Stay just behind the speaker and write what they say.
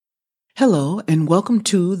Hello, and welcome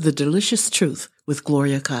to The Delicious Truth with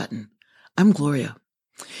Gloria Cotton. I'm Gloria.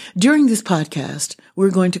 During this podcast,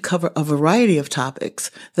 we're going to cover a variety of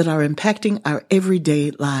topics that are impacting our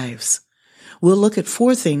everyday lives. We'll look at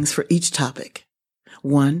 4 things for each topic.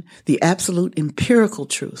 1, the absolute empirical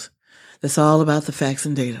truth. That's all about the facts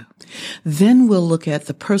and data. Then we'll look at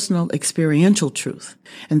the personal experiential truth.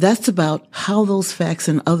 And that's about how those facts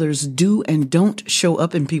and others do and don't show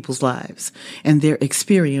up in people's lives and their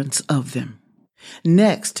experience of them.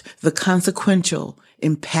 Next, the consequential,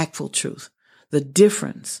 impactful truth. The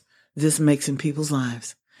difference this makes in people's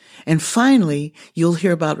lives. And finally, you'll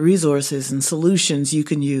hear about resources and solutions you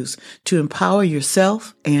can use to empower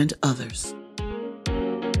yourself and others.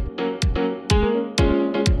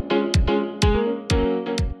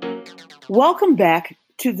 Welcome back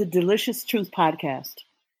to the Delicious Truth podcast.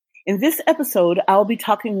 In this episode, I'll be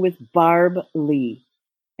talking with Barb Lee.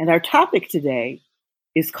 And our topic today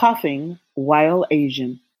is coughing while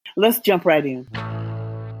Asian. Let's jump right in.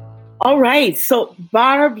 All right. So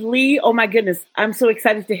Barb Lee, oh my goodness, I'm so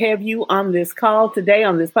excited to have you on this call today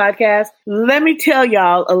on this podcast. Let me tell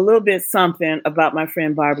y'all a little bit something about my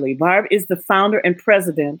friend Barb Lee. Barb is the founder and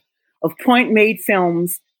president of Point Made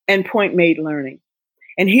Films and Point Made Learning.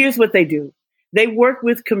 And here's what they do. They work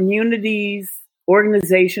with communities,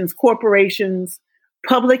 organizations, corporations,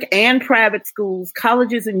 public and private schools,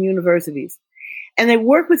 colleges and universities. And they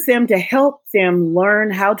work with them to help them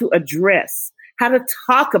learn how to address, how to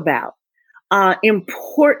talk about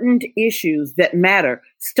important issues that matter,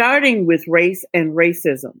 starting with race and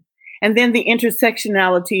racism. And then the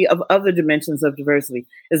intersectionality of other dimensions of diversity.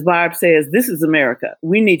 As Barb says, this is America.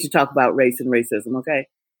 We need to talk about race and racism, okay?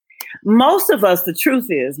 Most of us, the truth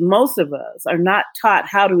is, most of us are not taught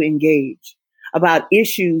how to engage about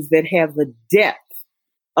issues that have the depth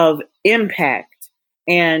of impact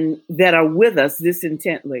and that are with us this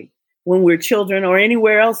intently when we're children or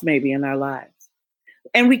anywhere else maybe in our lives.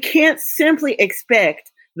 And we can't simply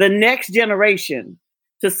expect the next generation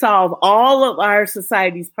to solve all of our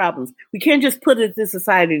society's problems. We can't just put it in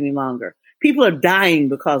society any longer. People are dying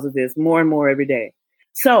because of this more and more every day.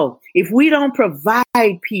 So if we don't provide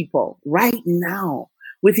people right now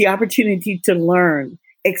with the opportunity to learn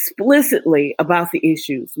explicitly about the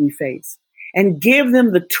issues we face and give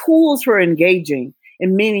them the tools for engaging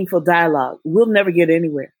in meaningful dialogue, we'll never get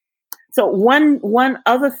anywhere. So one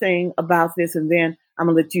other thing about this, and then I'm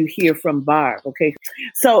going to let you hear from Barb, okay?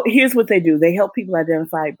 So here's what they do. They help people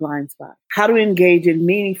identify blind spots, how to engage in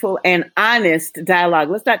meaningful and honest dialogue.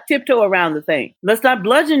 Let's not tiptoe around the thing. Let's not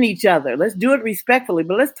bludgeon each other. Let's do it respectfully,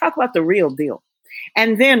 but let's talk about the real deal.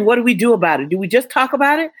 And then what do we do about it? Do we just talk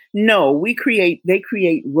about it? No, they create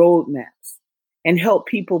roadmaps and help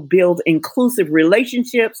people build inclusive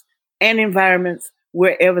relationships and environments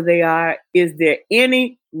wherever they are. Is there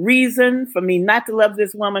any reason for me not to love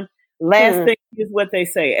this woman? Last thing is what they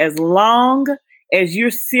say. As long as you're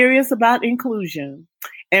serious about inclusion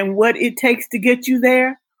and what it takes to get you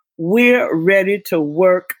there, we're ready to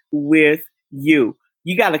work with you.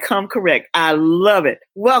 You got to come correct. I love it.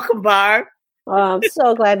 Welcome, Barb. Oh, I'm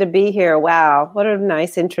so glad to be here. Wow. What a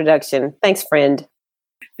nice introduction. Thanks, friend.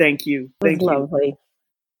 Thank you. Thank you. Lovely.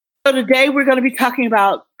 So today we're going to be talking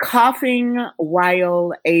about coughing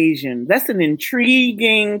while Asian. That's an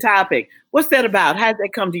intriguing topic. What's that about? How did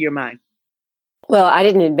that come to your mind? Well, I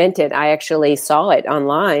didn't invent it. I actually saw it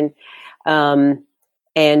online.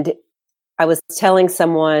 And I was telling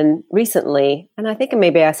someone recently, and I think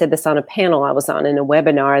maybe I said this on a panel I was on in a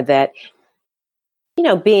webinar, that, you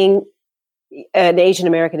know, being an Asian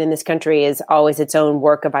American in this country is always its own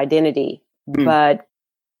work of identity. But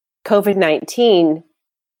COVID-19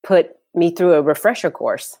 put me through a refresher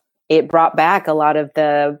course. It brought back a lot of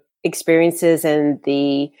the experiences and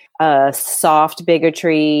the soft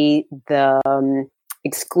bigotry, the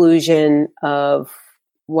exclusion of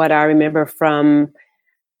what I remember from,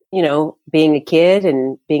 you know, being a kid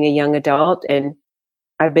and being a young adult. And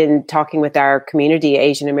I've been talking with our community,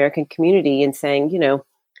 Asian American community, and saying, you know,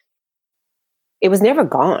 it was never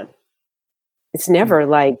gone. It's never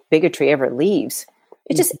like bigotry ever leaves.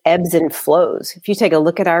 It just ebbs and flows. If you take a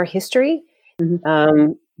look at our history,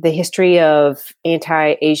 the history of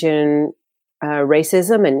anti-Asian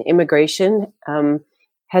racism and immigration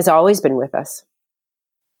has always been with us.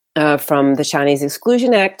 From the Chinese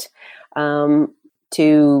Exclusion Act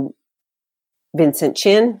to Vincent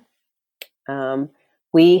Chin,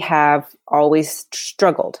 we have always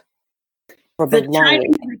struggled for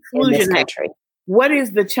belonging in this country. What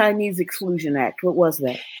is the Chinese Exclusion Act? What was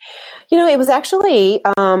that? You know, it was actually,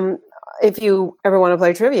 if you ever want to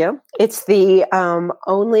play trivia, it's the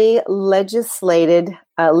only legislative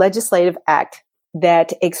act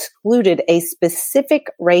that excluded a specific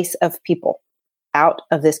race of people out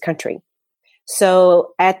of this country.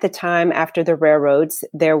 So at the time after the railroads,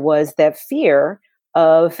 there was that fear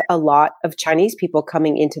of a lot of Chinese people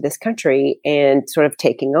coming into this country and sort of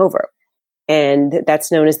taking over. And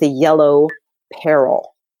that's known as the Yellow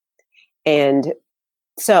Peril. And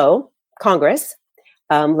so Congress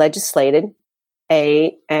legislated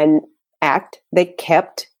an act that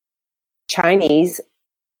kept Chinese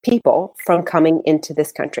people from coming into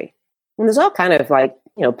this country. And there's all kind of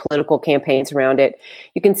political campaigns around it.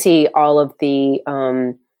 You can see all of the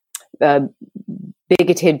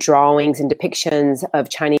bigoted drawings and depictions of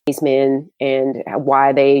Chinese men and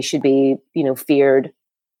why they should be, feared.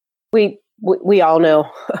 We all know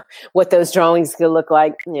what those drawings could look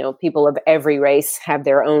like. People of every race have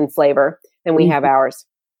their own flavor, and we have ours.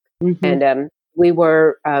 Mm-hmm. And we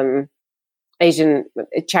were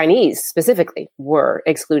Chinese specifically were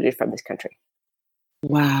excluded from this country.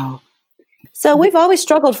 Wow. So we've always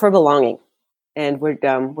struggled for belonging, and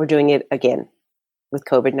we're doing it again with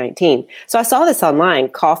COVID-19. So I saw this online,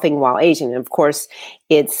 coughing while Asian. And of course,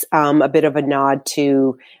 it's a bit of a nod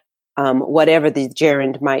to whatever the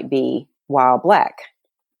gerund might be while Black.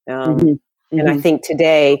 And I think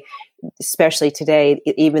today, especially today,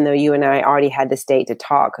 even though you and I already had this date to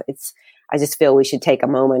talk, I just feel we should take a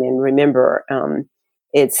moment and remember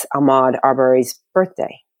it's Ahmaud Arbery's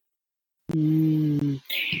birthday. And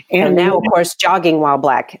now, of course, jogging while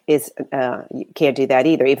Black is, you can't do that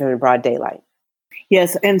either, even in broad daylight.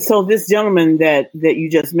 Yes. And so this gentleman that you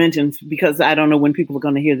just mentioned, because I don't know when people are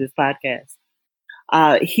going to hear this podcast,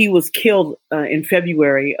 he was killed in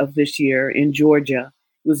February of this year in Georgia.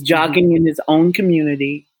 He was jogging in his own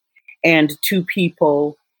community, and two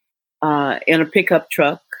people in a pickup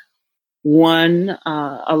truck, one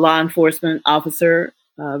a law enforcement officer,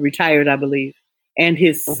 retired, I believe, and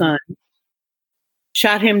his son,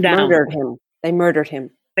 shot him down. They murdered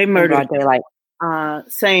him. They murdered him. Daylight.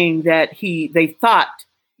 Saying that they thought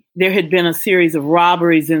there had been a series of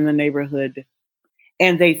robberies in the neighborhood,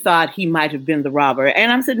 and they thought he might have been the robber.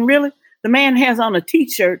 And I'm saying, really? The man has on a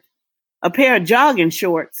T-shirt, a pair of jogging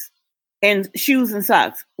shorts, and shoes and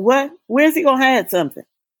socks. What? Where's he gonna hide something?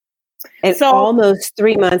 And so, almost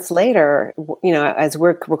 3 months later, as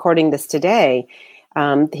we're recording this today,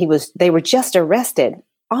 they were just arrested.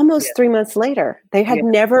 Almost 3 months later, they had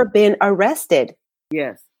never been arrested.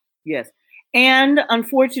 Yes. And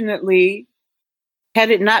unfortunately, had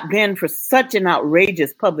it not been for such an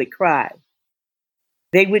outrageous public cry,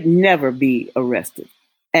 they would never be arrested.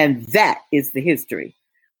 And that is the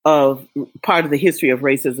part of the history of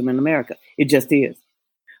racism in America. It just is.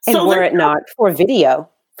 And so were it not for video,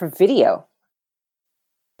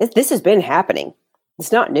 this has been happening.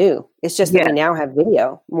 It's not new. It's just that we now have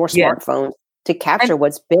video, more smartphones to capture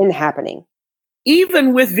what's been happening.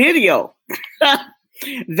 Even with video,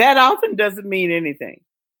 that often doesn't mean anything.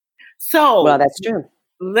 So, well, that's true.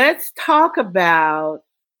 Let's talk about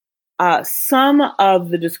some of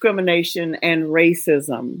the discrimination and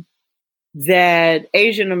racism that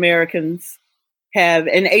Asian Americans have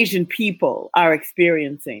and Asian people are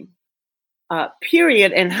experiencing,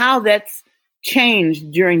 period, and how that's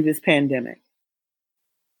changed during this pandemic.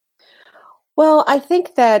 Well, I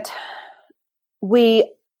think that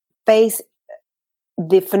we face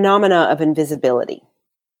the phenomena of invisibility.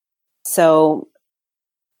 So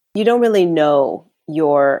you don't really know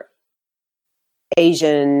your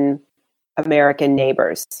Asian American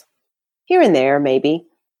neighbors. Here and there, maybe.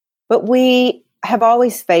 But we have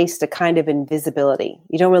always faced a kind of invisibility.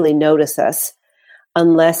 You don't really notice us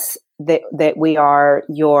unless that we are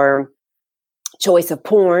your choice of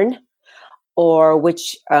porn, or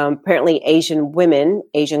which apparently Asian women,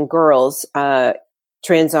 Asian girls,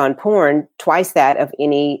 trends on porn, twice that of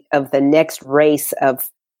any of the next race of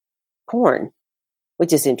porn,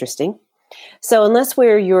 which is interesting. So unless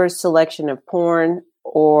we're your selection of porn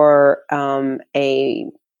or a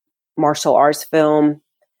martial arts film,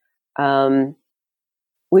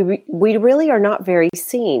 we really are not very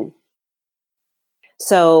seen.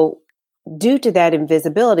 So due to that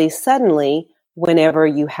invisibility, suddenly, whenever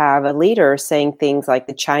you have a leader saying things like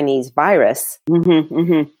the Chinese virus,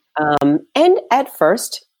 and at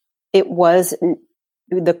first it was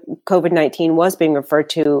the COVID-19 was being referred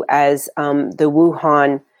to as the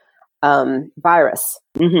Wuhan virus.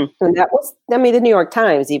 And that was, the New York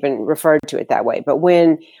Times even referred to it that way. But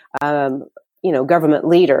when, government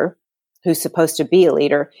leader who's supposed to be a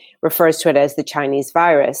leader refers to it as the Chinese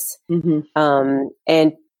virus,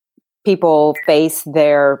 and people face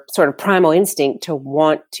their sort of primal instinct to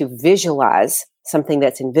want to visualize something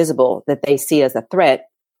that's invisible that they see as a threat,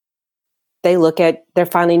 they're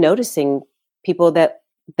finally noticing people that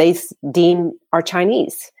they deem are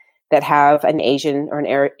Chinese that have an Asian or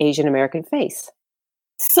an Asian American face.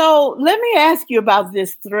 So let me ask you about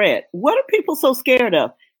this threat. What are people so scared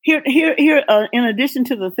of? Here. In addition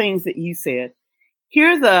to the things that you said,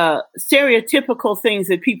 here are the stereotypical things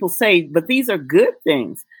that people say, but these are good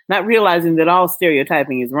things, not realizing that all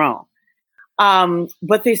stereotyping is wrong.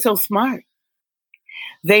 But they're so smart.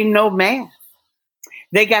 They know math.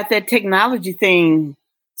 They got that technology thing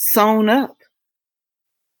sewn up.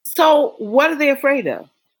 So what are they afraid of?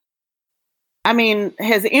 I mean,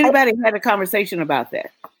 has anybody had a conversation about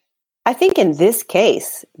that? I think in this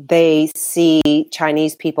case, they see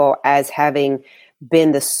Chinese people as having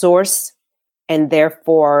been the source and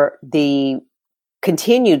therefore the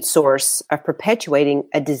continued source of perpetuating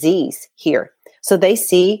a disease here. So they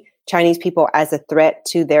see Chinese people as a threat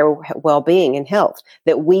to their well-being and health,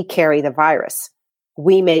 that we carry the virus.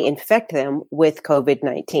 We may infect them with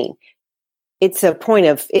COVID-19. It's a point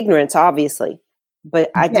of ignorance, obviously,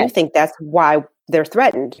 but I do think that's why they're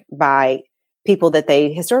threatened by people that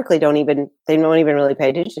they historically don't even really pay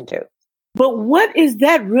attention to. But what is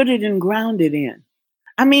that rooted and grounded in?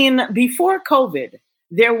 I mean, before COVID,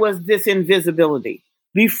 there was this invisibility.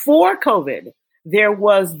 Before COVID, there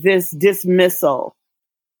was this dismissal.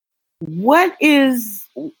 Where does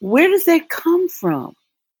that come from?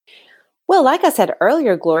 Well, like I said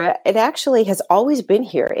earlier, Gloria, it actually has always been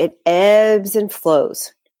here. It ebbs and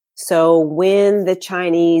flows. So when the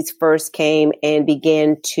Chinese first came and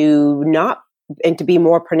began to be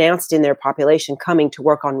more pronounced in their population, coming to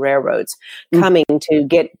work on railroads, coming to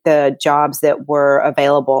get the jobs that were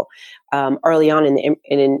available early on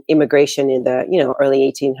in immigration in the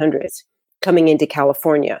early 1800s, coming into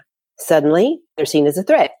California, suddenly they're seen as a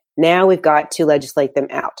threat. Now we've got to legislate them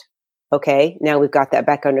out. Okay, now we've got that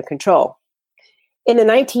back under control. In the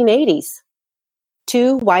 1980s,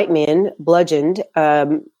 two white men bludgeoned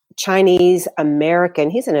Chinese American,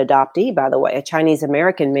 he's an adoptee, by the way, a Chinese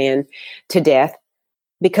American man to death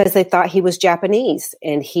because they thought he was Japanese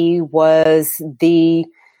and he was the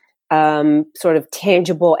sort of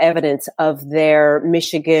tangible evidence of their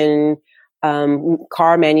Michigan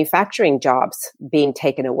car manufacturing jobs being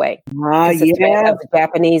taken away. Of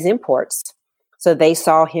Japanese imports. So they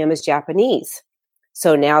saw him as Japanese.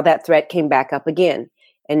 So now that threat came back up again.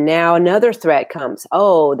 And now another threat comes.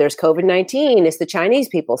 Oh, there's COVID-19. It's the Chinese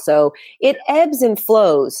people. So it ebbs and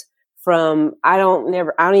flows from I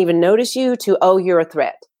don't even notice you to, oh, you're a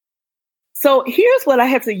threat. So here's what I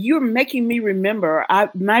have to, you're making me remember.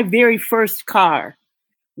 My very first car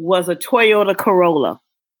was a Toyota Corolla.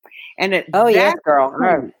 And yes, girl.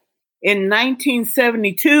 Time, in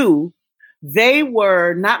 1972, they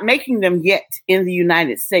were not making them yet in the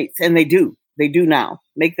United States. And they do now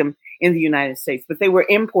make them in the United States, but they were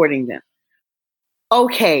importing them.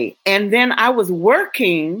 Okay. And then I was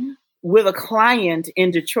working with a client in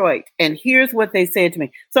Detroit, and here's what they said to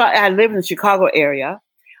me. So I live in the Chicago area.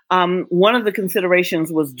 One of the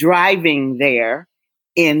considerations was driving there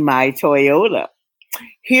in my Toyota.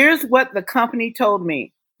 Here's what the company told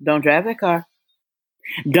me. Don't drive that car.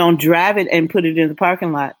 Don't drive it and put it in the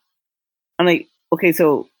parking lot. I'm like, okay,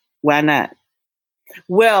 so why not?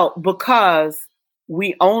 Well, because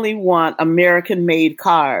we only want American-made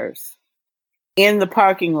cars in the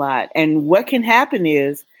parking lot. And what can happen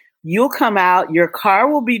is you'll come out, your car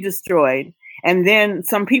will be destroyed, and then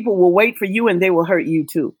some people will wait for you and they will hurt you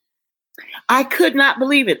too. I could not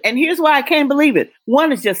believe it. And here's why I can't believe it.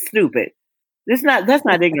 One is just stupid. That's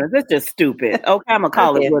not ignorance. That's just stupid. Okay, I'm going to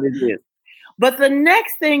call it what it is. But the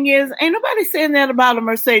next thing is, ain't nobody saying that about a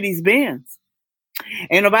Mercedes-Benz.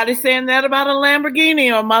 Ain't nobody saying that about a Lamborghini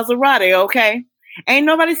or Maserati, okay? Ain't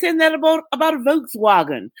nobody saying that about a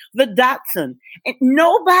Volkswagen, the Datsun, and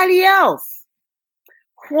nobody else.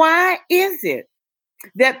 Why is it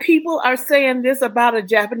that people are saying this about a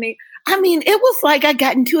Japanese? I mean, it was like I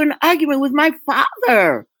got into an argument with my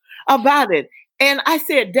father about it. And I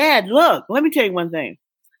said, Dad, look, let me tell you one thing.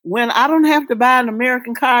 When I don't have to buy an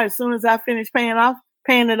American car as soon as I finish paying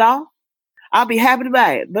it off, I'll be happy to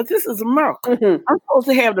buy it. But this is America. Mm-hmm. I'm supposed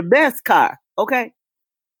to have the best car, okay?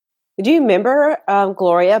 Do you remember,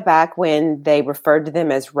 Gloria, back when they referred to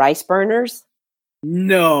them as rice burners?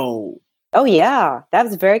 No. Oh, yeah. That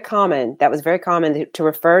was very common. That was very common to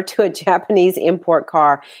refer to a Japanese import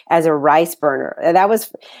car as a rice burner. That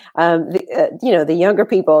was, the younger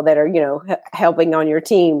people that are, helping on your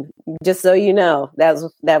team. Just so you know,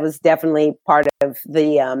 that was definitely part of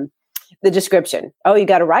the description. Oh, you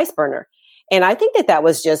got a rice burner. And I think that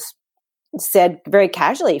was just said very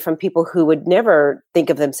casually from people who would never think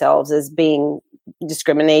of themselves as being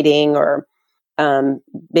discriminating or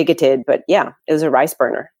bigoted, but yeah, it was a rice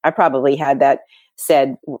burner. I probably had that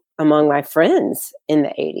said among my friends in the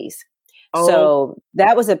 80s. Oh. So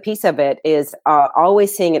that was a piece of it, is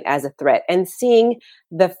always seeing it as a threat and seeing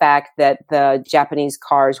the fact that the Japanese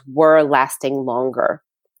cars were lasting longer.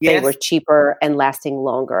 Yes. They were cheaper and lasting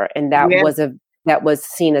longer. And that was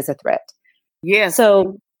seen as a threat. Yes.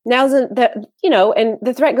 So now and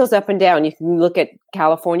the threat goes up and down. You can look at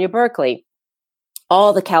California, Berkeley,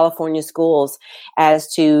 all the California schools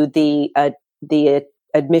as to the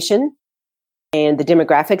admission and the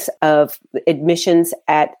demographics of admissions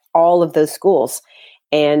at all of those schools.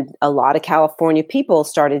 And a lot of California people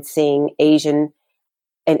started seeing Asian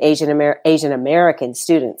American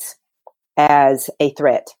students as a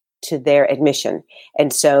threat to their admission.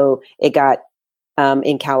 And so it got,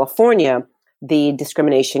 in California, the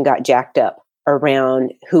discrimination got jacked up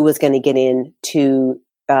around who was going to get into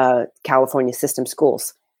California system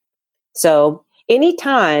schools. So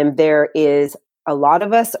anytime there is a lot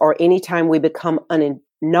of us, or anytime we become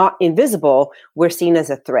not invisible, we're seen as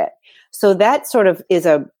a threat. So that sort of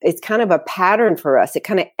it's kind of a pattern for us. It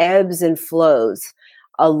kind of ebbs and flows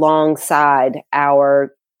alongside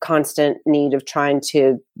our constant need of trying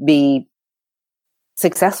to be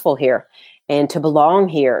successful here and to belong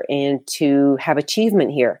here and to have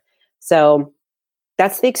achievement here. So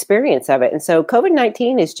that's the experience of it. And so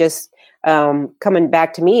COVID-19 is just coming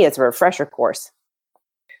back to me as a refresher course.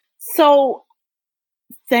 So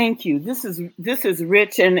thank you. This is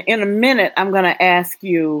rich. And in a minute, I'm going to ask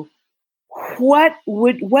you, what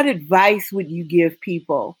advice would you give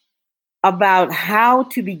people about how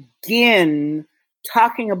to begin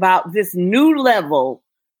talking about this new level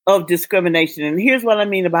of discrimination? And here's what I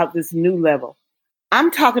mean about this new level. I'm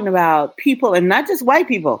talking about people, and not just white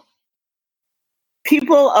people,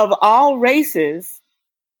 people of all races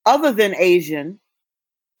other than Asian,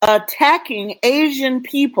 attacking Asian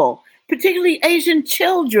people, particularly Asian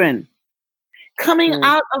children, coming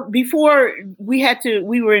out of, before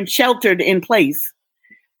we were sheltered in place,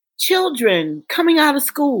 children coming out of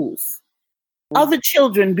schools, other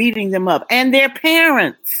children beating them up, and their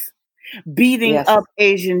parents beating up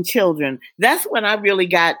Asian children. That's when I really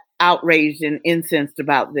got outraged and incensed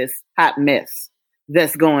about this hot mess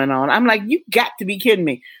that's going on. I'm like, you got to be kidding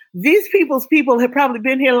me. These people have probably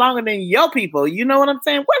been here longer than your people. You know what I'm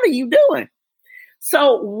saying? What are you doing?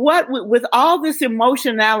 So what, with all this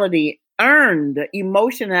earned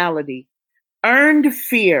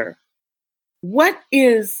fear, what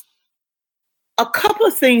is a couple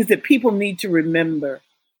of things that people need to remember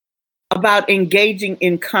about engaging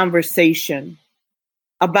in conversation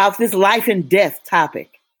about this life and death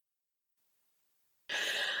topic?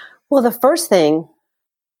 Well, the first thing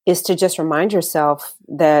is to just remind yourself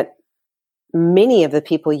that many of the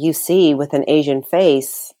people you see with an Asian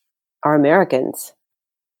face are Americans.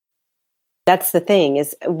 That's the thing,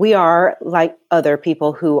 is we are like other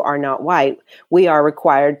people who are not white. We are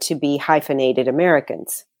required to be hyphenated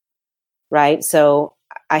Americans, right? So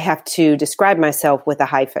I have to describe myself with a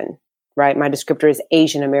hyphen, right? My descriptor is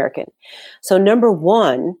Asian American. So number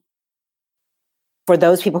one, for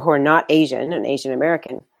those people who are not Asian and Asian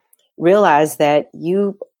American, realize that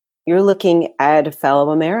you're looking at a fellow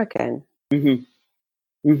American. Mm-hmm.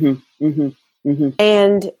 Mm-hmm. Mm-hmm. Mm-hmm.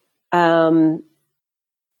 And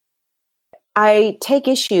I take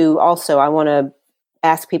issue also. I want to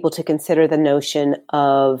ask people to consider the notion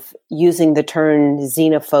of using the term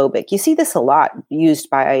xenophobic. You see this a lot used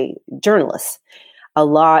by journalists. A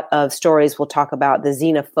lot of stories will talk about the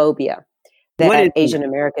xenophobia that Asian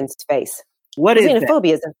Americans face. What is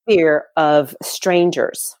xenophobia? Is a fear of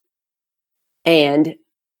strangers and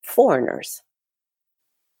foreigners.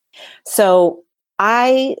 So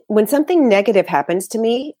when something negative happens to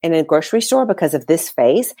me in a grocery store because of this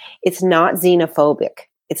face, it's not xenophobic.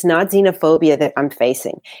 It's not xenophobia that I'm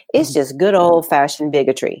facing. It's just good old fashioned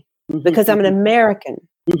bigotry because I'm an American.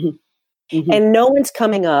 And no one's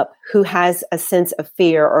coming up who has a sense of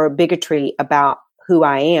fear or bigotry about who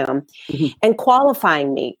I am and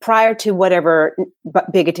qualifying me prior to whatever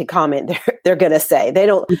bigoted comment they're going to say. They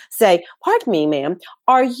don't say, pardon me, ma'am,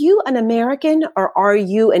 are you an American or are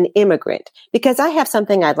you an immigrant? Because I have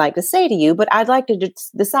something I'd like to say to you, but I'd like to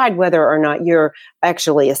decide whether or not you're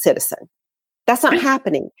actually a citizen. That's not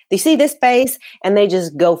happening. They see this face and they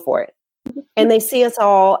just go for it. And they see us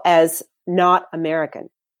all as not American.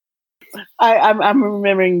 I'm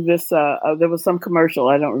remembering this. There was some commercial,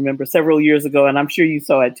 I don't remember, several years ago, and I'm sure you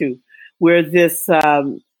saw it too, where this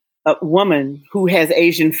woman who has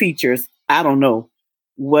Asian features, I don't know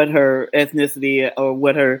what her ethnicity or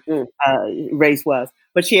what her race was,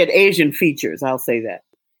 but she had Asian features, I'll say that.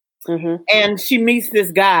 Mm-hmm. And she meets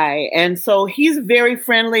this guy. And so he's very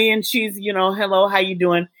friendly and she's, hello, how you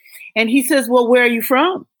doing? And he says, well, where are you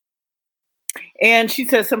from? And she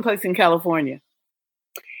says, someplace in California.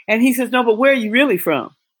 And he says, no, but where are you really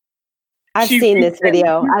from? I've seen this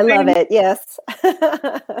video. I love it. Yes.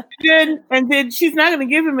 And then she's not going to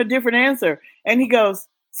give him a different answer. And he goes,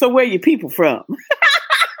 so where are your people from?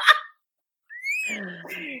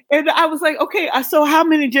 And I was like, okay, so how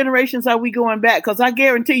many generations are we going back? Because I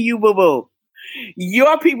guarantee you, boo-boo,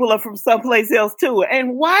 your people are from someplace else too.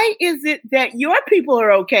 And why is it that your people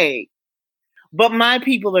are okay, but my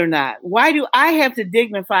people are not? Why do I have to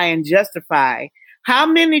dignify and justify how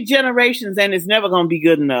many generations, and it's never going to be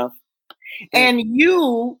good enough? And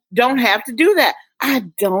you don't have to do that. I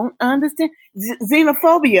don't understand.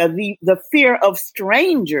 Xenophobia, the fear of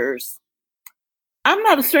strangers. I'm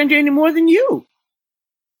not a stranger any more than you.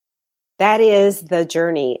 That is the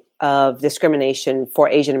journey of discrimination for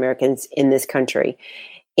Asian Americans in this country.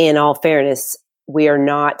 In all fairness, we are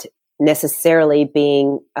not necessarily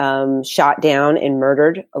being shot down and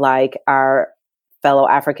murdered like our fellow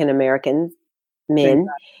African American men.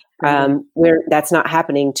 That's not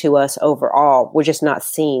happening to us overall. We're just not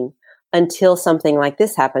seen until something like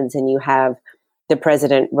this happens, and you have the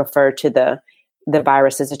president refer to the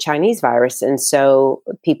virus as a Chinese virus, and so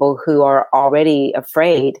people who are already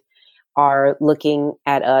afraid are looking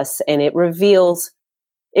at us, and it reveals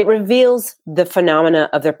the phenomena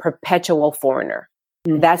of the perpetual foreigner.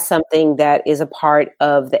 Mm-hmm. That's something that is a part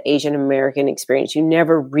of the Asian American experience. You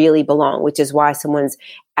never really belong, which is why someone's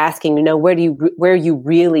asking, where are you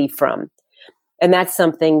really from? And that's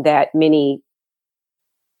something that many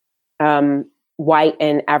white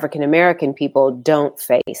and African American people don't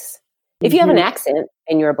face. Mm-hmm. If you have an accent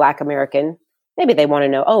and you're a Black American, maybe they want to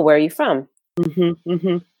know, where are you from? Mm-hmm,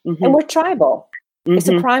 mm-hmm. Mm-hmm. And we're tribal. Mm-hmm. It's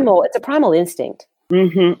a primal instinct.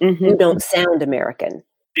 Mm-hmm, mm-hmm. You don't sound American,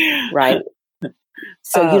 right?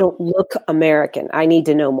 So you don't look American. I need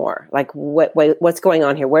to know more. Like what's going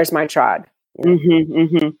on here? Where's my tribe? Mm-hmm,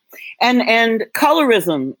 mm-hmm. And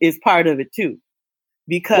colorism is part of it too,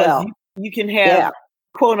 because you can have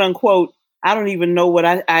quote unquote, I don't even know what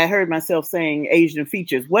I heard myself saying, Asian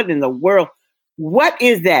features. What in the world? What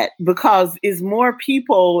is that? Because it's more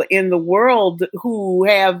people in the world who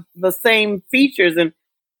have the same features,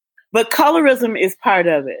 but colorism is part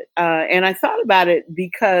of it. And I thought about it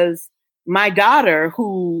because my daughter,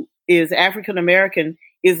 who is African American,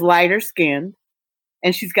 is lighter skinned,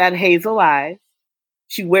 and she's got hazel eyes.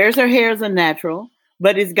 She wears her hair as a natural,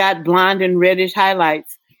 but it's got blonde and reddish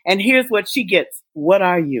highlights. And here's what she gets: what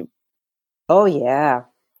are you? Oh yeah,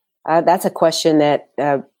 that's a question that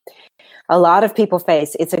a lot of people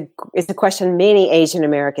face. It's a question many Asian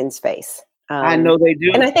Americans face. I know they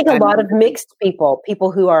do, and I think a lot of mixed people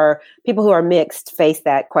who are mixed, face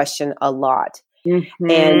that question a lot.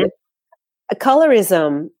 Mm-hmm. And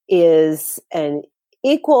colorism is an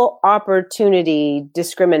equal opportunity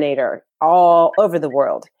discriminator all over the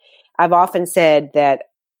world. I've often said that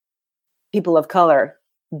people of color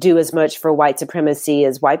do as much for white supremacy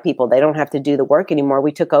as white people. They don't have to do the work anymore.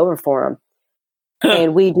 We took over for them.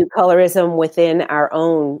 And we do colorism within our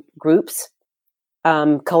own groups.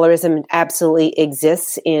 Colorism absolutely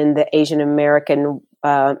exists in the Asian American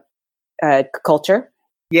culture.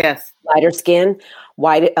 Yes. Lighter skin,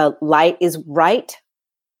 light is right.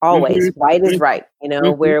 Always. Mm-hmm. White is right.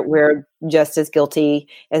 Mm-hmm. We're just as guilty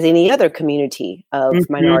as any other community of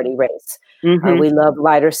minority race. Mm-hmm. We love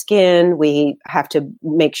lighter skin. We have to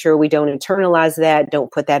make sure we don't internalize that,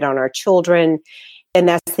 don't put that on our children. And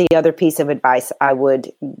that's the other piece of advice I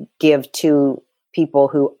would give to people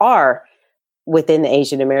who are within the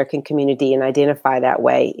Asian American community and identify that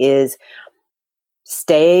way is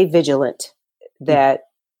stay vigilant that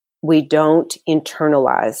we don't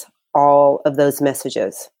internalize all of those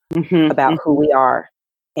messages about who we are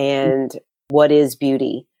and what is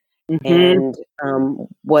beauty and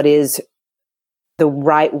what is the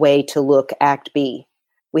right way to look, act, be.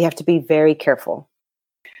 We have to be very careful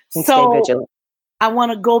and stay vigilant. I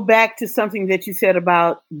want to go back to something that you said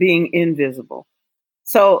about being invisible.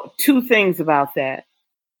 So 2 things about that.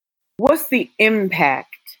 What's the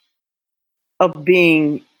impact of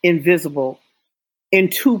being invisible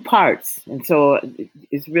in 2 parts? And so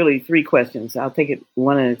it's really 3 questions. I'll take it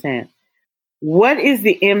one at a time. What is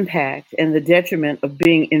the impact and the detriment of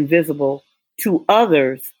being invisible to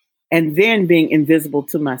others and then being invisible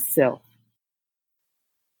to myself?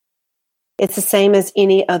 It's the same as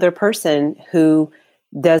any other person who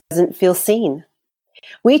doesn't feel seen.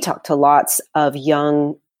 We talk to lots of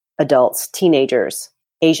young adults, teenagers,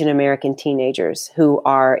 Asian American teenagers who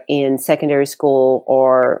are in secondary school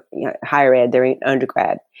or higher ed, they're in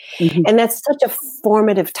undergrad. Mm-hmm. And that's such a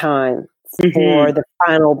formative time for the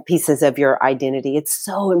final pieces of your identity. It's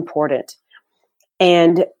so important.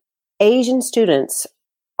 And Asian students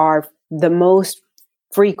are the most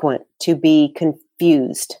frequent to be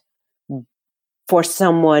confused for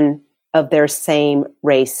someone of their same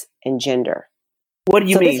race and gender. What do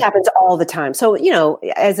you mean? This happens all the time. So,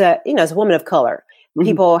 as a woman of color,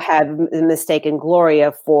 people have mistaken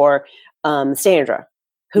Gloria for Sandra,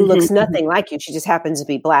 who looks nothing like you. She just happens to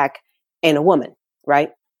be Black and a woman,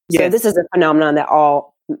 right? Yes. So this is a phenomenon that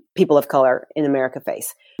all people of color in America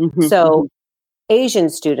face. So Asian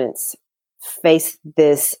students face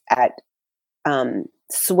this at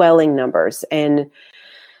swelling numbers. And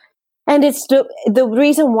it's the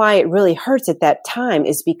reason why it really hurts at that time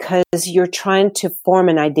is because you're trying to form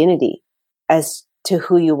an identity as to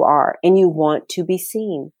who you are, and you want to be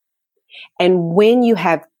seen. And when you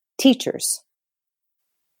have teachers,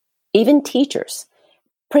 even teachers,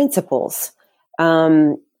 principals,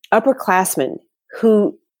 upperclassmen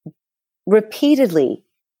who repeatedly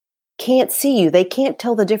can't see you, they can't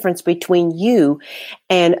tell the difference between you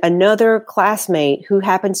and another classmate who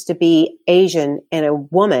happens to be Asian and a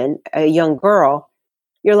woman, a young girl,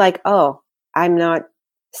 you're like, oh, I'm not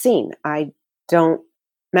seen. I don't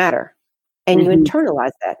matter. And you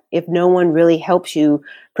internalize that if no one really helps you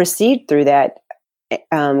proceed through that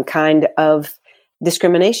kind of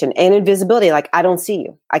discrimination and invisibility. Like, I don't see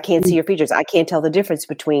you. I can't see your features. I can't tell the difference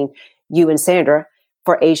between you and Sandra.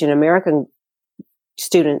 For Asian American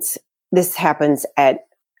students, this just happens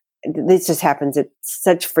at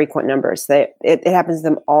such frequent numbers that it happens to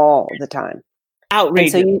them all the time.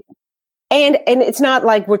 Outrageous. And it's not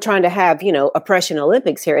like we're trying to have, oppression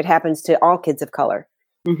Olympics here. It happens to all kids of color.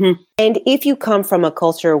 And if you come from a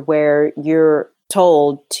culture where you're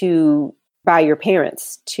told by your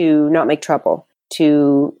parents to not make trouble,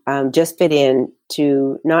 to just fit in,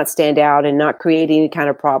 to not stand out and not create any kind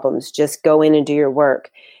of problems, just go in and do your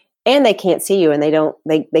work, and they can't see you and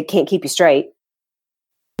they can't keep you straight,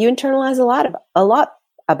 you internalize a lot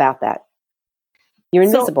about that. You're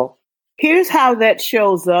invisible. So here's how that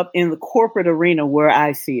shows up in the corporate arena where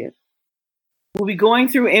I see it. We'll be going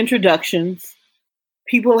through introductions.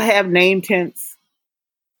 People have name tents.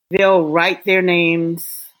 They'll write their names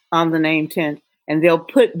on the name tent and they'll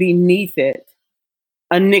put beneath it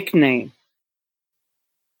a nickname.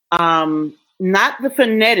 Not the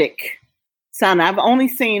phonetic sound. I've only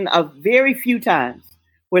seen a very few times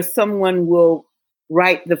where someone will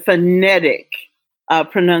write the phonetic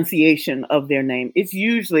pronunciation of their name. It's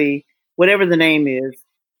usually whatever the name is,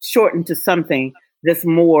 shortened to something that's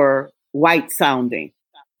more white sounding,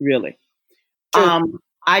 really.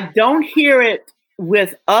 I don't hear it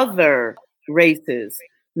with other races,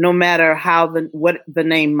 no matter what the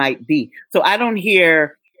name might be. So I don't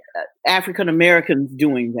hear African Americans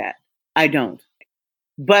doing that. I don't.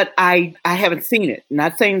 But I haven't seen it.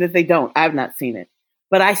 Not saying that they don't. I've not seen it.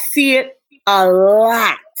 But I see it a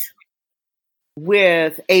lot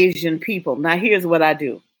with Asian people. Now, here's what I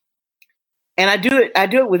do. And I do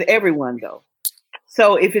it with everyone, though.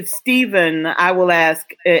 So if it's Stephen, I will ask,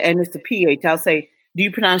 and it's a PH, I'll say, do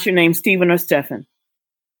you pronounce your name Stephen or Stephen?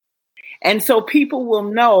 And so people will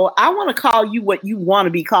know, I want to call you what you want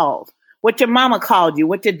to be called, what your mama called you,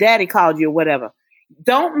 what your daddy called you, or whatever.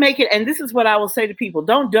 Don't make it, and this is what I will say to people,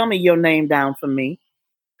 don't dummy your name down for me.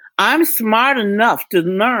 I'm smart enough to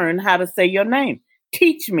learn how to say your name.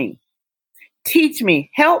 Teach me,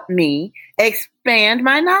 help me expand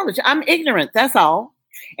my knowledge. I'm ignorant, that's all.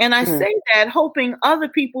 And I say that hoping other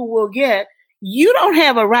people will get, you don't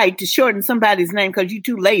have a right to shorten somebody's name because you're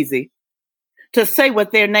too lazy to say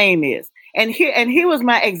what their name is. And here was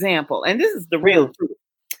my example. And this is the real truth.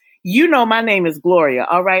 My name is Gloria.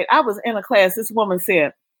 All right. I was in a class. This woman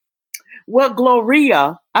said, well,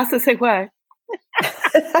 Gloria. I said, say what?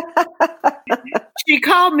 She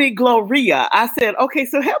called me Gloria. I said, okay,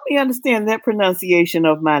 so help me understand that pronunciation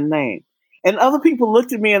of my name. And other people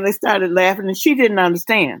looked at me and they started laughing and she didn't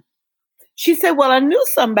understand. She said, well, I knew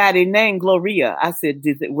somebody named Gloria. I said,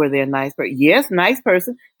 were they a nice person? Yes, nice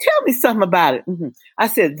person. Tell me something about it. I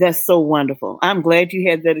said, that's so wonderful. I'm glad you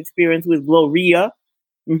had that experience with Gloria.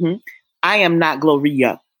 I am not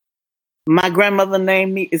Gloria. My grandmother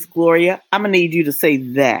named me is Gloria. I'm going to need you to say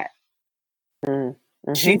that.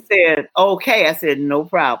 She said, okay. I said, no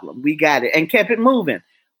problem. We got it. And kept it moving.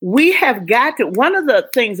 We have got to, one of the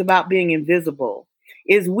things about being invisible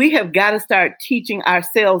is we have got to start teaching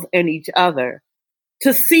ourselves and each other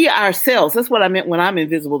to see ourselves. That's what I meant when I'm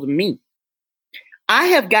invisible to me. I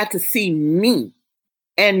have got to see me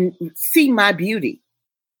and see my beauty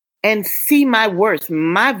and see my worth,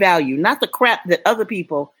 my value, not the crap that other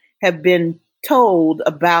people have been told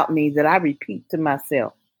about me that I repeat to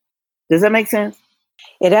myself. Does that make sense?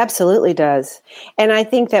 It absolutely does. And I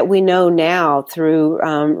think that we know now through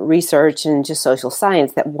research and just social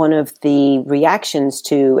science that one of the reactions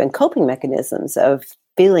to and coping mechanisms of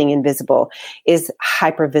feeling invisible is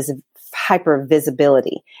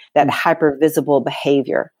hypervisibility, that hypervisible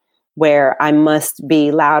behavior where I must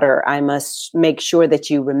be louder. I must make sure that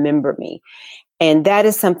you remember me. And that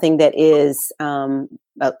is something that is done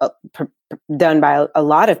by a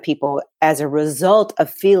lot of people as a result of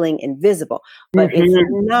feeling invisible. But it's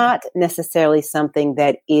not necessarily something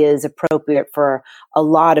that is appropriate for a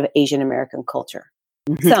lot of Asian American culture.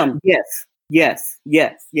 Some. Yes.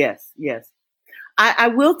 I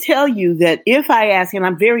will tell you that if I ask, and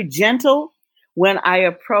I'm very gentle when I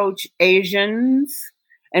approach Asians,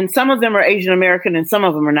 and some of them are Asian American and some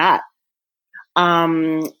of them are not.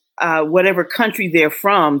 Whatever country they're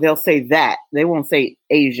from, they'll say that. They won't say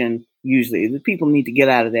Asian usually. The people need to get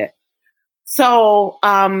out of that. So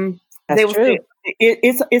they will say,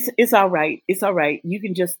 it's all right. It's all right. You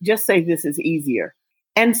can just say this is easier.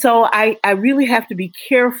 And so I really have to be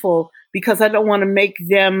careful because I don't want to make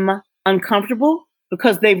them uncomfortable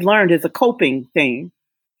because they've learned as a coping thing.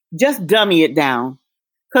 Just dummy it down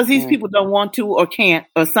because these people don't want to or can't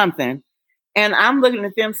or something. And I'm looking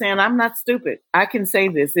at them saying, I'm not stupid. I can say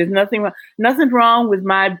this. There's nothing wrong with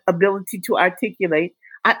my ability to articulate.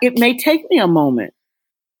 It may take me a moment.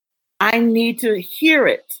 I need to hear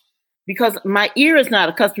it because my ear is not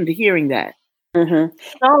accustomed to hearing that. Mm-hmm.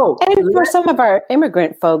 So, and for some of our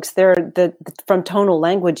immigrant folks, they're from tonal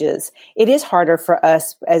languages. It is harder for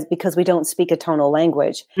us because we don't speak a tonal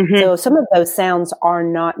language. Mm-hmm. So some of those sounds are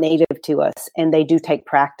not native to us, and they do take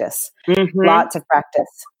practice, lots of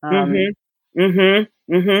practice. That's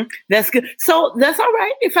good. So that's all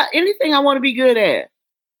right. If anything, I want to be good at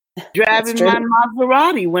driving my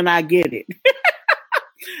Maserati when I get it.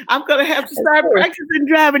 I'm going to have to start practicing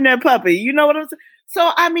driving that puppy. You know what I'm saying?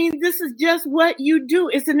 So, I mean, this is just what you do.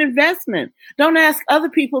 It's an investment. Don't ask other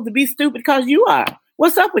people to be stupid because you are.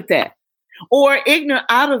 What's up with that? Or ignorant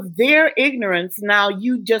out of their ignorance. Now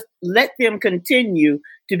you just let them continue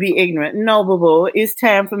to be ignorant. No, boo-boo, it's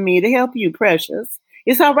time for me to help you, precious.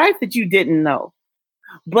 It's all right that you didn't know.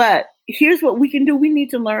 But here's what we can do. We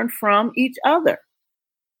need to learn from each other.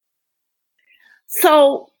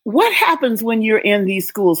 So what happens when you're in these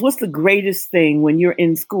schools? What's the greatest thing when you're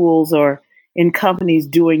in schools or in companies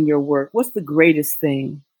doing your work? What's the greatest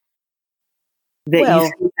thing that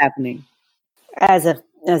you see happening? As a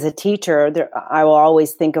teacher, I will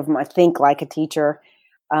always think like a teacher.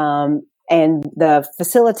 And the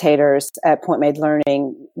facilitators at Point Made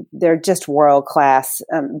Learning, they're just world class,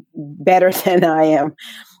 better than I am.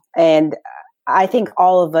 And I think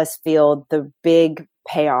all of us feel the big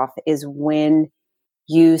payoff is when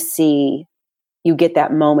you get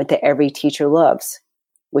that moment that every teacher loves,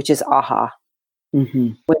 which is aha. Mm-hmm.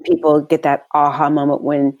 When people get that aha moment,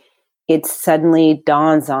 when it suddenly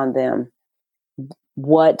dawns on them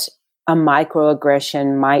what a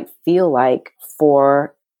microaggression might feel like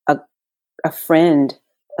for a friend,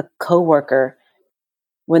 a coworker,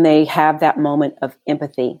 when they have that moment of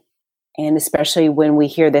empathy. And especially when we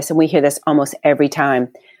hear this, and we hear this almost every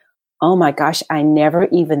time, oh my gosh, I never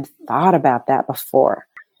even thought about that before.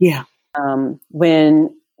 Yeah.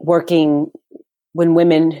 When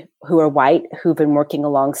women who are white, who've been working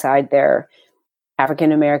alongside their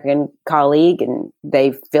African-American colleague, and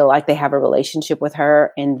they feel like they have a relationship with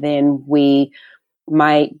her, and then we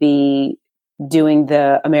might be doing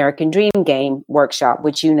the American Dream Game workshop,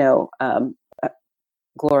 which Gloria.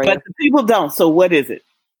 But the people don't. So what is it?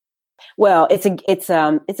 Well,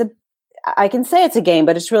 I can say it's a game,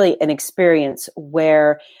 but it's really an experience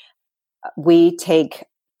where we take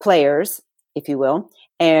players, if you will,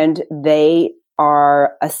 and they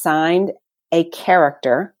are assigned a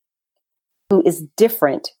character who is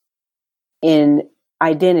different in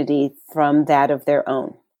identity from that of their own.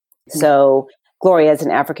 Mm-hmm. So Gloria, as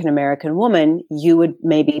an African-American woman, you would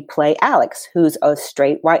maybe play Alex, who's a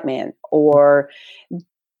straight white man, or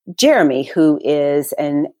Jeremy, who is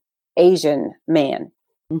an Asian man.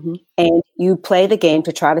 Mm-hmm. And you play the game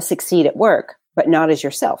to try to succeed at work, but not as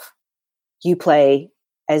yourself. You play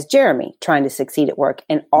as Jeremy trying to succeed at work,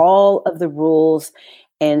 and all of the rules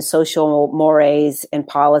and social mores and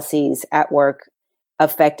policies at work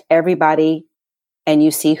affect everybody, and you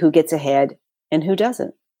see who gets ahead and who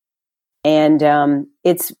doesn't. And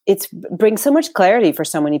it's brings so much clarity for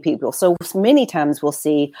so many people. So many times we'll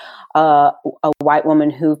see a white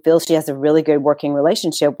woman who feels she has a really good working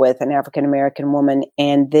relationship with an African-American woman,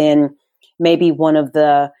 and then maybe one of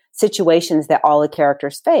the situations that all the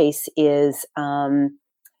characters face is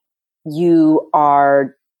you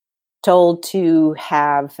are told to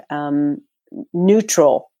have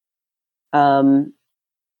neutral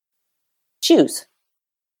shoes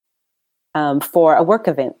for a work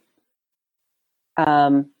event.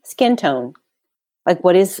 Skin tone, like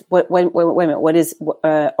wait a minute, what is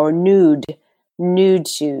or nude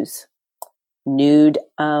shoes, nude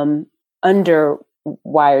under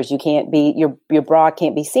wires. You can't be your bra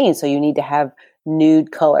can't be seen, so you need to have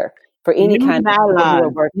nude color for any Nude kind nylons.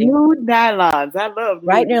 of working. Nude nylons. I love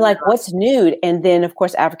Right, and you're like, nylons. what's nude? And then, of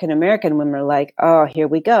course, African American women are like, oh, here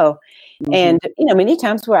we go. Mm-hmm. And many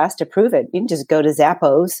times we're asked to prove it. You can just go to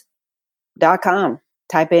Zappos.com,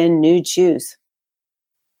 type in nude shoes,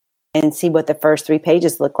 and see what the first 3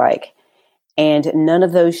 pages look like. And none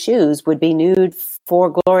of those shoes would be nude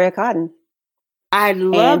for Gloria Cotton. I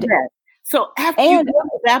love that. So after you go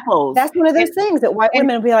to Zappos, that's one of those things that white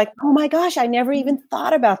women will be like, oh my gosh, I never even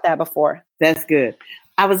thought about that before. That's good.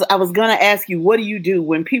 I was going to ask you, what do you do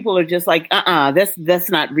when people are just like, that's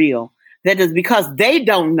not real. That is because they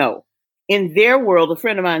don't know. In their world, a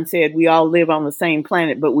friend of mine said, we all live on the same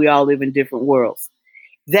planet, but we all live in different worlds.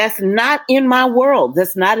 That's not in my world.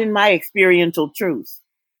 That's not in my experiential truth.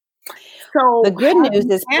 So the good news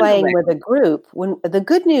is playing with a group. The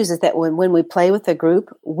good news is that when we play with a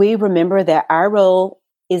group, we remember that our role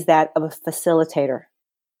is that of a facilitator.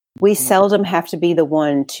 We seldom have to be the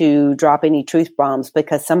one to drop any truth bombs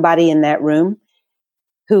because somebody in that room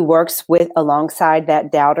who works alongside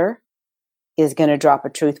that doubter is going to drop a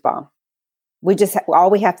truth bomb. We just all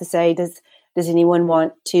we have to say, does anyone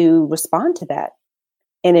want to respond to that?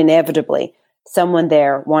 And inevitably, someone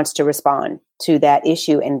there wants to respond to that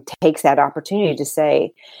issue and takes that opportunity to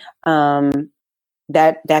say,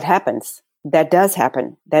 that happens. That does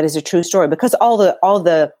happen. That is a true story because all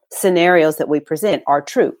the scenarios that we present are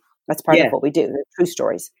true. That's part of what we do. They're true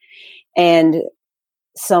stories. And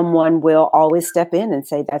someone will always step in and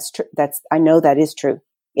say, that's true. I know that is true.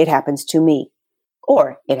 It happens to me,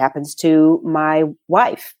 or it happens to my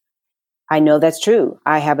wife. I know that's true.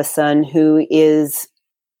 I have a son who is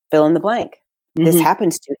fill in the blank. Mm-hmm. This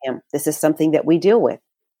happens to him. This is something that we deal with.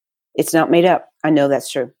 It's not made up. I know that's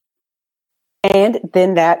true. And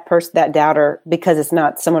then that person, that doubter, because it's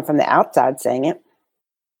not someone from the outside saying it,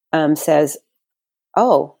 says,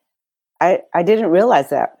 oh, I didn't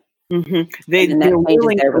realize that. Mm-hmm.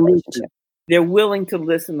 They're willing to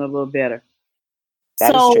listen a little better.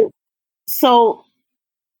 That is true. So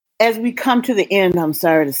as we come to the end, I'm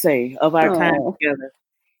sorry to say, of our time together,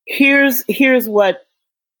 here's what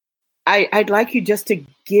I'd like you just to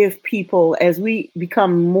give people, as we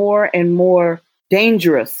become more and more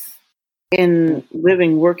dangerous in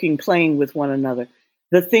living, working, playing with one another,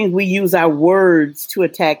 the thing we use our words to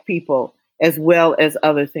attack people as well as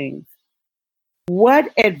other things. What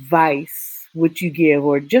advice would you give,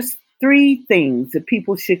 or just 3 things that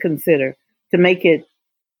people should consider to make it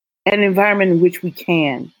an environment in which we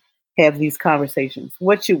can have these conversations?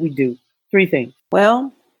 What should we do? 3 things.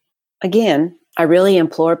 Well, again, I really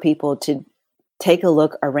implore people to take a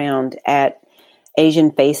look around at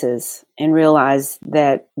Asian faces and realize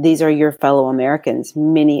that these are your fellow Americans,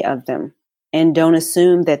 many of them, and don't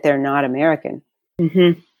assume that they're not American.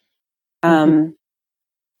 Mm-hmm.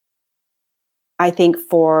 I think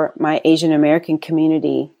for my Asian American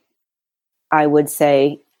community, I would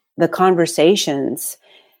say the conversations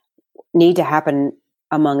need to happen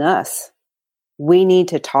among us. We need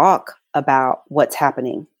to talk about what's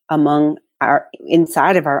happening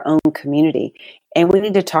inside of our own community. And we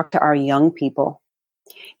need to talk to our young people,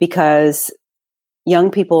 because young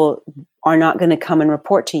people are not going to come and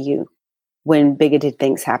report to you when bigoted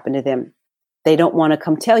things happen to them. They don't want to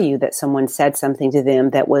come tell you that someone said something to them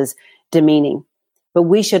that was demeaning. But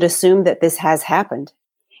we should assume that this has happened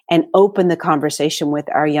and open the conversation with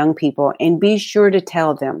our young people and be sure to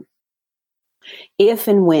tell them, if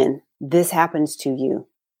and when this happens to you,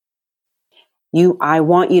 I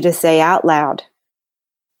want you to say out loud,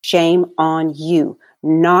 shame on you,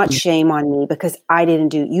 not shame on me, because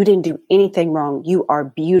you didn't do anything wrong. You are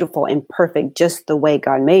beautiful and perfect just the way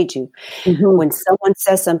God made you. Mm-hmm. When someone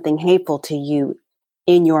says something hateful to you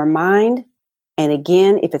in your mind, and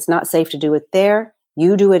again, if it's not safe to do it there,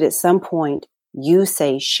 you do it at some point, you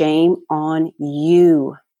say shame on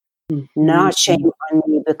you, not shame on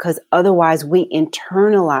me, because otherwise we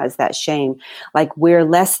internalize that shame like we're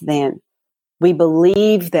less than. We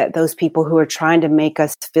believe that those people who are trying to make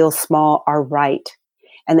us feel small are right.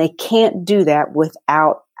 And they can't do that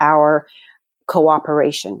without our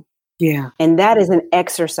cooperation. Yeah. And that is an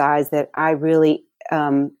exercise that I really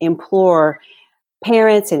implore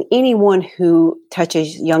parents and anyone who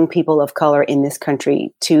touches young people of color in this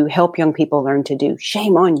country to help young people learn to do.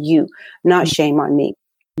 Shame on you, not shame on me.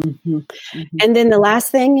 Mm-hmm. Mm-hmm. And then the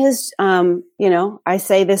last thing is, I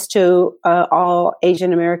say this to all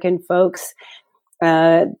Asian American folks,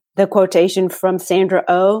 the quotation from Sandra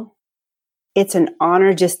Oh, it's an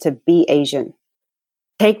honor just to be Asian.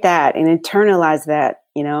 Take that and internalize that.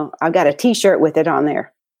 I've got a t-shirt with it on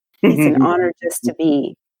there. It's an honor just to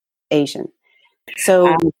be Asian. So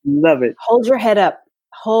I love it. Hold your head up.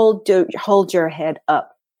 Hold your head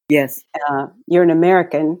up. Yes. You're an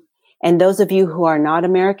American. And those of you who are not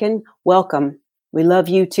American, welcome. We love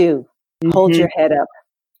you too. Mm-hmm. Hold your head up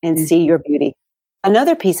and see your beauty.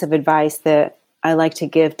 Another piece of advice that I like to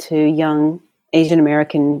give to young Asian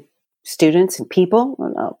American students and people,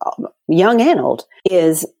 young and old,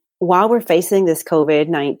 is while we're facing this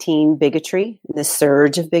COVID-19 bigotry, this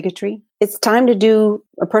surge of bigotry, it's time to do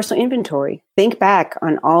a personal inventory. Think back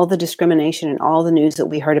on all the discrimination and all the news that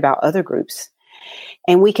we heard about other groups.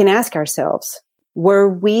 And we can ask ourselves, were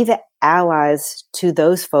we the allies to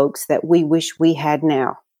those folks that we wish we had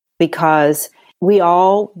now? Because we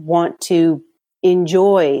all want to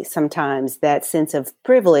enjoy sometimes that sense of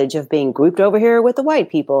privilege of being grouped over here with the white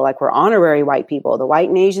people, like we're honorary white people. The white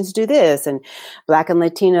and Asians do this, and Black and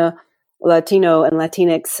Latino and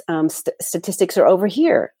Latinx statistics are over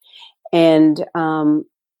here. And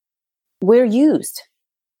we're used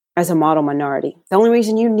as a model minority. The only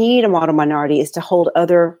reason you need a model minority is to hold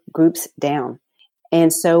other groups down.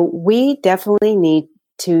 And so we definitely need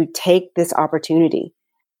to take this opportunity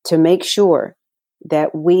to make sure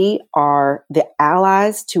that we are the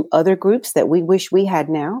allies to other groups that we wish we had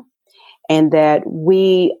now, and that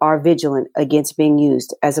we are vigilant against being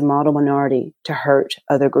used as a model minority to hurt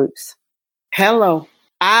other groups. Hello.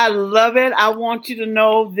 I love it. I want you to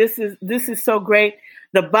know this is so great.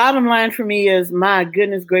 The bottom line for me is, my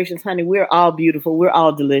goodness gracious, honey, we're all beautiful. We're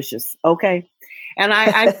all delicious. Okay. And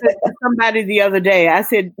I said to somebody the other day, I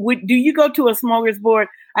said, do you go to a smorgasbord?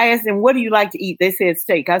 I asked them, what do you like to eat? They said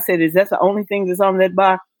steak. I said, is that the only thing that's on that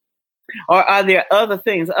bar? Or are there other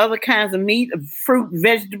things, other kinds of meat, fruit,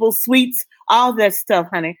 vegetables, sweets, all that stuff,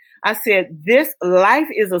 honey? I said, this life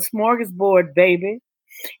is a smorgasbord, baby.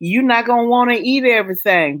 You're not going to want to eat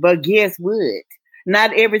everything, but guess what?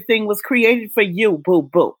 Not everything was created for you, boo,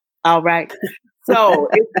 boo. All right. So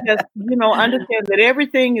it's just, understand that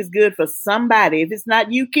everything is good for somebody. If it's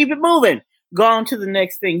not you, keep it moving. Go on to the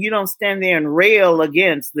next thing. You don't stand there and rail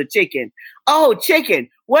against the chicken. Oh, chicken,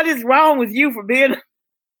 what is wrong with you for being,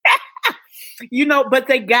 but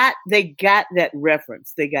they got that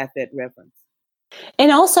reference. They got that reference.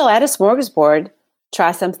 And also at a smorgasbord,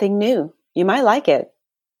 try something new. You might like it.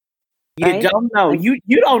 You don't know.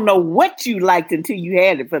 You don't know what you liked until you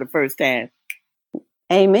had it for the first time.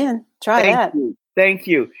 Amen. Try that. Thank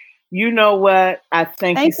you. You know what? I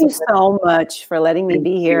thank you so much for letting me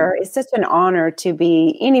be here. It's such an honor to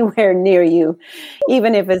be anywhere near you,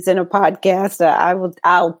 even if it's in a podcast.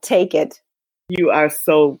 I'll take it. You are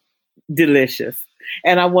so delicious.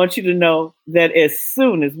 And I want you to know that as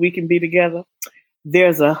soon as we can be together,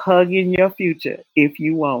 there's a hug in your future if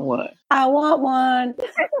you want one. I want one.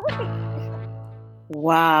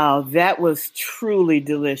 Wow, that was truly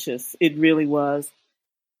delicious. It really was.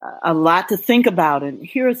 A lot to think about. And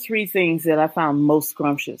here are 3 things that I found most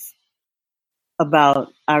scrumptious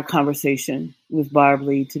about our conversation with Barb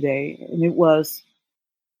Lee today. And it was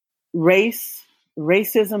race,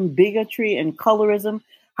 racism, bigotry, and colorism,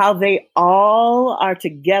 how they all are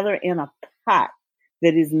together in a pot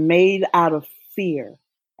that is made out of fear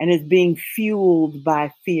and is being fueled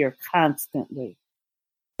by fear constantly.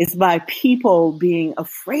 It's by people being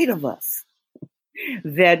afraid of us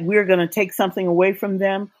that we're going to take something away from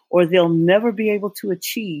them, or they'll never be able to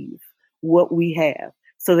achieve what we have.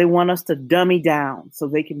 So they want us to dummy down so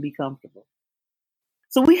they can be comfortable.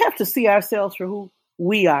 So we have to see ourselves for who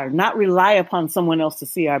we are, not rely upon someone else to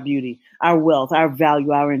see our beauty, our wealth, our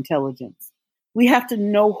value, our intelligence. We have to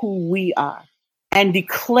know who we are and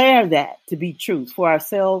declare that to be truth for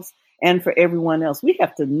ourselves and for everyone else. We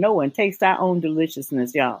have to know and taste our own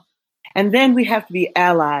deliciousness, y'all. And then we have to be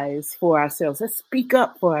allies for ourselves. Let's speak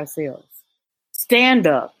up for ourselves. Stand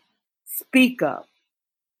up. Speak up.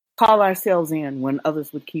 Call ourselves in when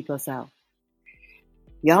others would keep us out.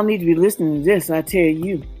 Y'all need to be listening to this, I tell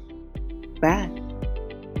you. Bye.